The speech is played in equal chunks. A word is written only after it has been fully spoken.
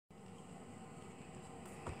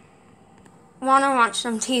Wanna watch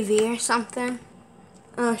some TV or something?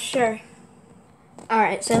 Sure.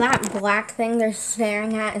 Alright, so that black thing they're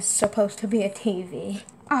staring at is supposed to be a TV.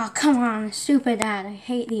 Oh, come on, stupid ad. I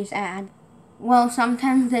hate these ads. Well,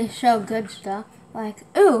 sometimes they show good stuff. Like,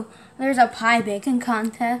 ooh, there's a pie baking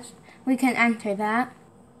contest. We can enter that.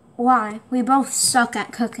 Why? We both suck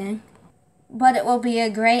at cooking. But it will be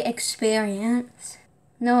a great experience.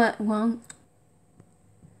 No, it won't.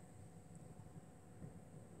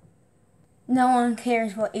 No one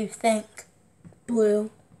cares what you think,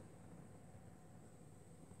 Blue.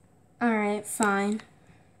 Alright, fine.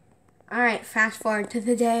 Alright, fast forward to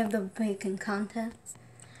the day of the baking contest.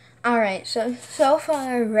 Alright, so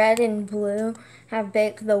far Red and Blue have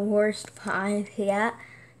baked the worst pies yet,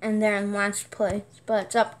 and they're in last place. But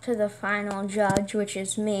it's up to the final judge, which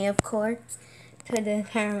is me, of course, to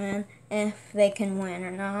determine if they can win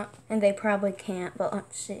or not. And they probably can't, but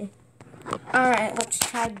let's see. Alright, let's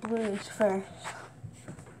try Blue's first.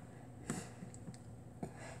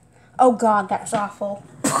 Oh god, that's awful.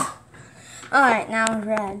 Alright, now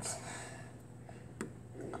Red's.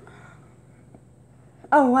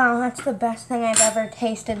 Oh wow, that's the best thing I've ever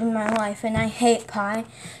tasted in my life, and I hate pie,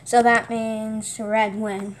 so that means Red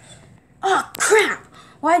wins. Oh crap!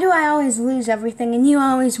 Why do I always lose everything and you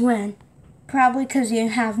always win? Probably because you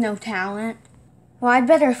have no talent. Well, I'd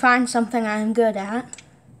better find something I'm good at.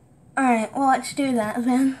 Alright, well let's do that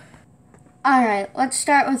then. Alright, let's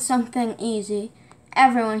start with something easy.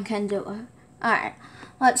 Everyone can do it. Alright,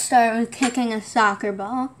 let's start with kicking a soccer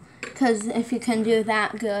ball, because if you can do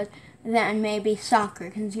that good, then maybe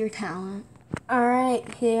soccer is your talent.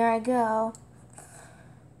 Alright, here I go.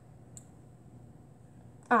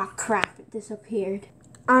 Oh crap, it disappeared.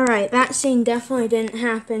 Alright, that scene definitely didn't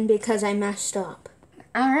happen because I messed up.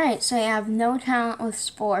 Alright, so you have no talent with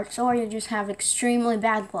sports, or you just have extremely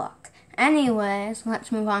bad luck. Anyways,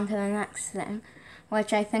 let's move on to the next thing,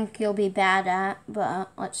 which I think you'll be bad at,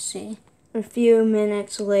 but let's see. A few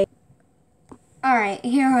minutes later. Alright,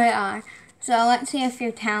 here we are. So let's see if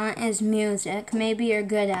your talent is music. Maybe you're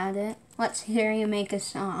good at it. Let's hear you make a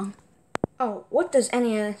song. Oh, what does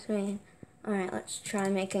any of this mean? Alright, let's try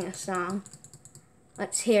making a song.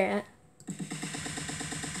 Let's hear it.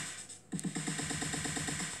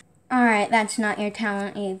 Alright, that's not your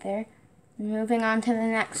talent either. Moving on to the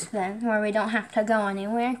next thing, where we don't have to go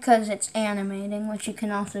anywhere, because it's animating, which you can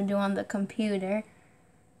also do on the computer.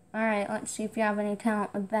 Alright, let's see if you have any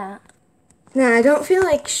talent with that. Now, I don't feel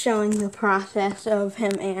like showing the process of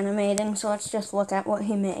him animating, so let's just look at what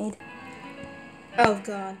he made. Oh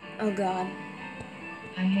god, oh god.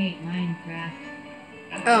 I hate Minecraft.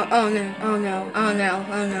 Oh no, oh no, oh no,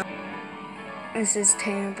 oh no. This is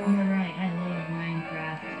terrible. You're right, I love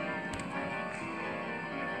Minecraft.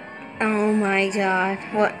 Oh my god,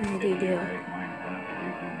 what did he do?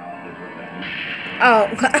 Oh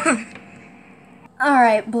god.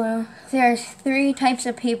 Alright, Blue. There's 3 types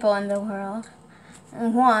of people in the world.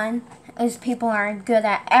 1 is people are good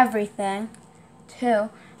at everything. 2,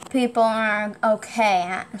 people are okay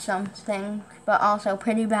at something, but also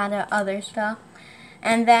pretty bad at other stuff.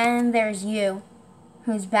 And then there's you,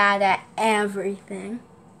 who's bad at everything.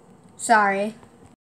 Sorry.